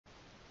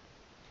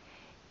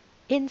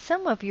In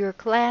some of your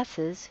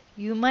classes,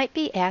 you might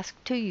be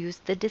asked to use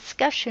the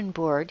discussion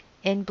board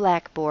in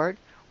Blackboard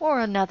or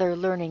another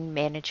learning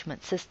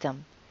management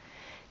system.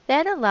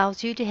 That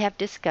allows you to have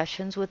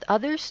discussions with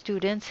other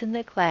students in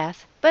the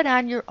class, but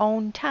on your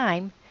own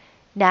time,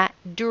 not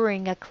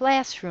during a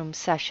classroom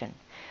session.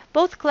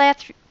 Both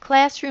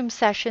classroom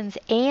sessions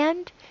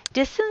and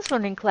distance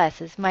learning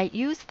classes might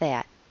use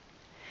that.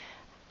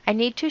 I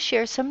need to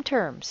share some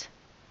terms.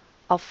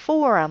 A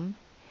forum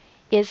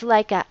is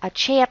like a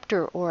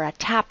chapter or a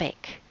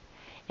topic,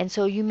 and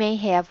so you may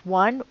have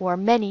one or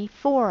many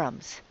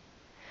forums.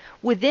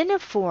 Within a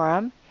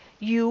forum,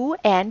 you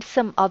and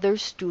some other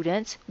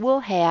students will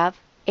have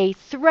a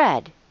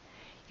thread.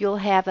 You'll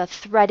have a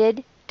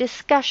threaded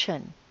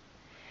discussion.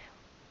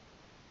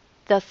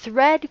 The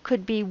thread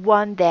could be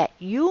one that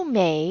you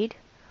made,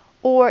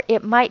 or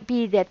it might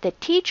be that the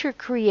teacher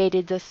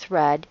created the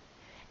thread,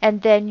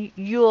 and then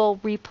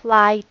you'll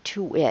reply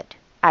to it.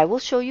 I will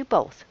show you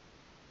both.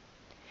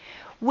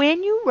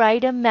 When you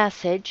write a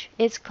message,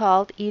 it's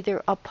called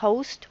either a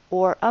post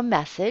or a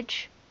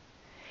message.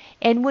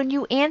 And when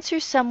you answer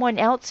someone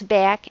else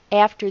back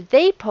after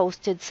they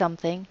posted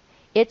something,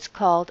 it's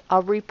called a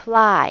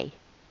reply.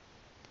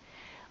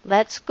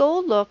 Let's go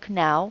look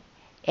now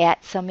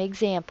at some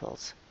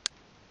examples.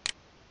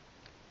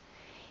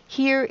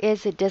 Here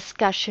is a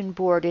discussion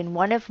board in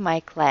one of my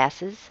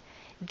classes.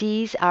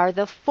 These are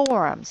the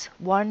forums.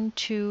 1,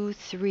 2,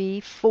 3,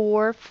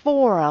 4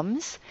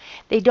 forums.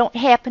 They don't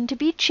happen to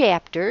be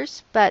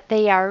chapters, but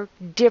they are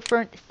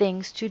different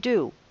things to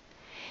do.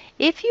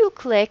 If you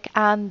click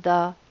on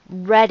the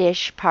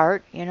reddish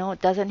part,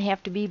 it doesn't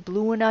have to be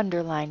blue and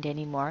underlined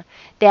anymore,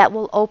 that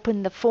will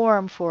open the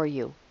forum for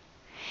you.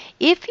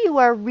 If you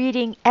are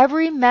reading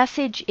every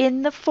message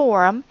in the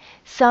forum,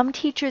 some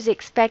teachers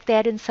expect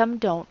that and some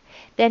don't,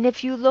 then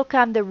if you look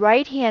on the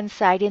right-hand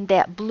side in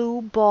that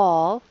blue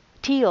ball,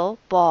 teal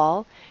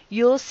ball,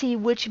 you'll see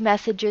which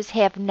messages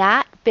have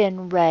not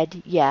been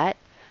read yet,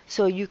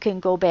 so you can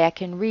go back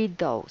and read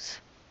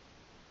those.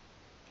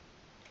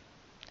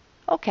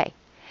 Okay,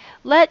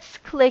 let's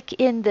click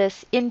in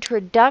this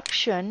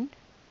introduction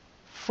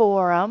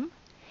forum,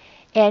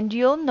 and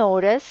you'll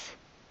notice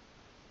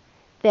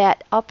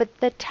that up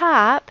at the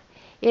top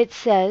it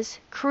says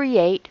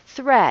create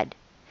thread.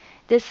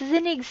 This is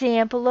an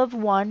example of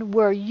one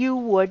where you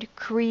would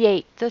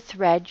create the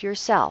thread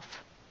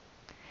yourself.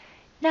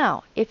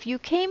 Now, if you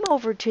came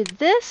over to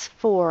this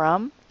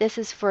forum, this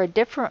is for a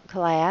different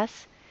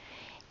class,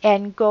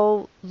 and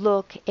go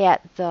look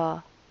at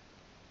the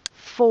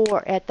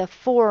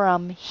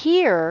forum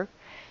here,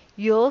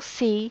 you'll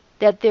see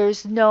that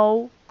there's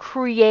no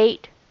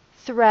create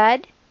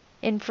thread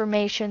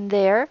information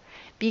there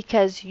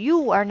because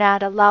you are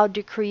not allowed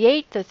to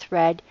create the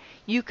thread.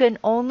 You can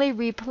only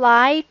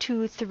reply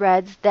to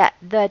threads that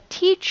the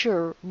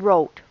teacher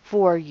wrote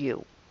for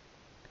you.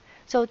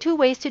 So 2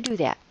 ways to do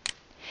that.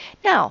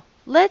 Now,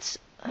 let's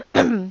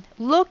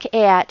look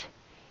at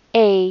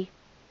a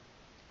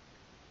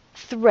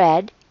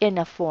thread in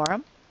a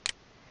forum.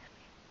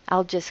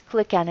 I'll just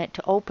click on it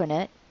to open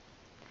it.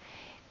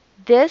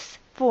 This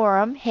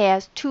forum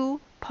has 2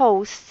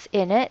 posts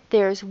in it.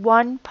 There's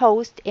 1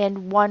 post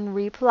and 1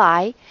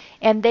 reply,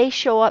 and they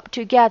show up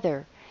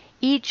together.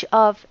 Each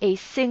of a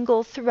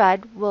single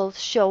thread will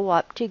show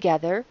up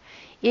together.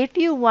 If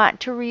you want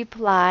to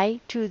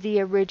reply to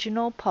the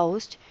original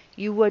post,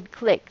 you would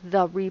click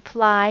the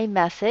reply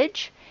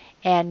message,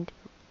 and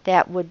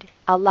that would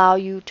allow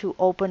you to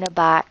open a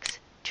box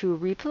to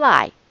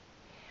reply.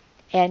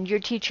 And your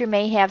teacher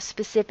may have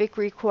specific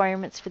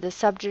requirements for the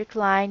subject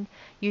line.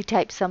 You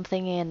type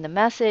something in the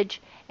message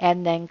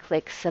and then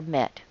click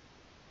submit.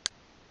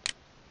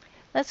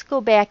 Let's go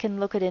back and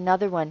look at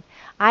another one.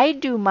 I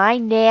do my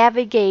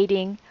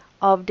navigating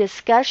of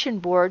discussion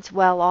boards,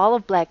 well, all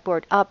of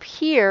Blackboard up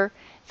here.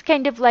 It's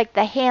kind of like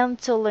the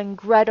Hansel and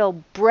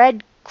Gretel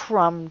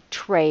breadcrumb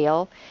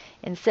trail.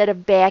 Instead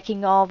of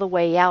backing all the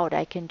way out,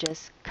 I can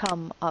just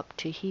come up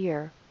to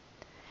here.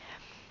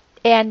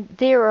 And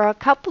there are a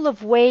couple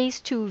of ways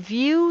to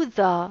view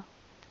the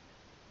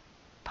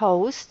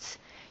posts.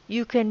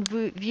 You can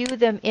view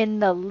them in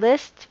the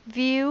list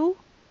view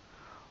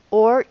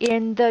or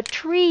in the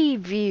tree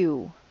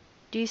view.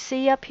 Do you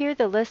see up here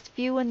the list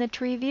view and the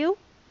tree view?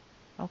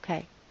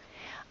 Okay.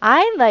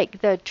 I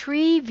like the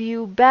tree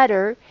view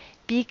better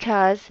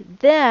because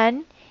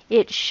then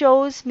it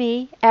shows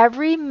me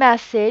every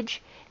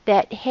message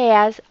that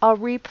has a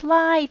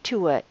reply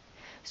to it.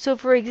 So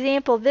for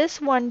example, this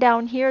one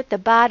down here at the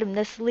bottom,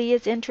 this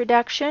Leah's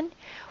introduction,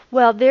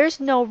 well, there's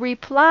no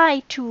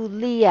reply to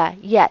Leah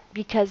yet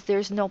because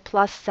there's no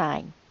plus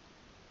sign.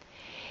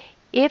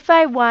 If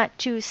I want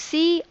to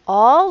see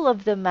all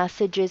of the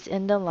messages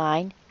in the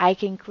line, I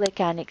can click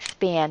on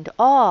Expand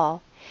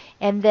All.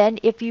 And then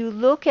if you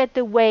look at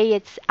the way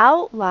it's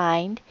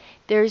outlined,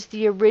 there's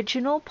the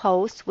original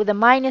post with a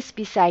minus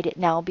beside it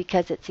now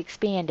because it's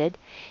expanded,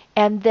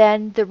 and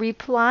then the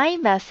reply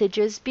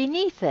messages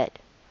beneath it.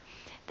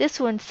 This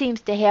one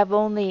seems to have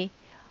only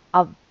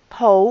a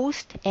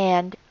post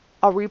and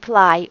a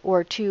reply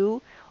or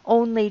 2,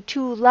 only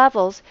 2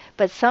 levels,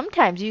 but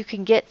sometimes you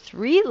can get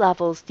 3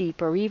 levels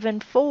deep or even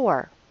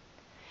 4.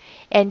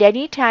 And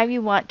anytime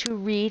you want to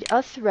read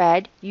a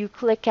thread, you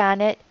click on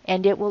it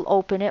and it will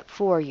open it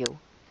for you.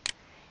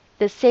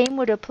 The same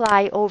would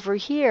apply over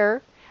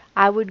here.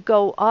 I would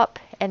go up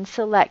and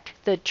select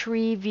the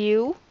tree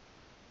view,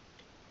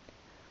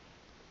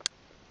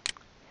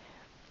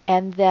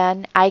 and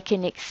then I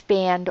can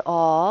expand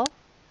all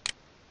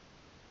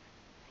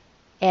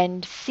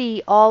and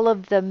see all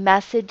of the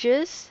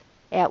messages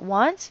at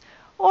once,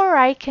 or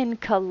I can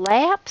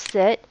collapse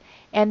it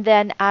and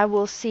then I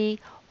will see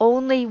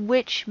only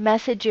which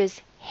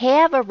messages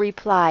have a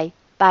reply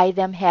by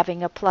them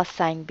having a plus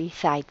sign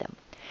beside them.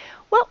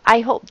 Well, I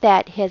hope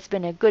that has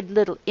been a good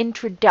little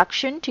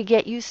introduction to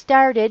get you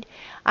started.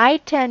 I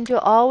tend to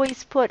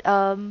always put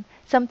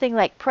something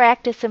like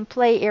practice and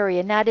play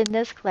area, not in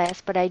this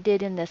class, but I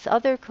did in this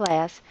other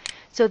class,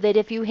 so that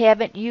if you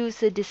haven't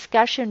used the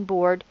discussion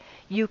board,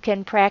 you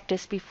can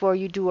practice before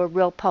you do a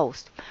real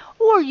post.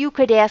 Or you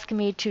could ask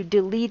me to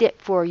delete it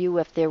for you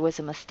if there was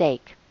a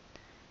mistake.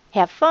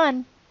 Have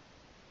fun!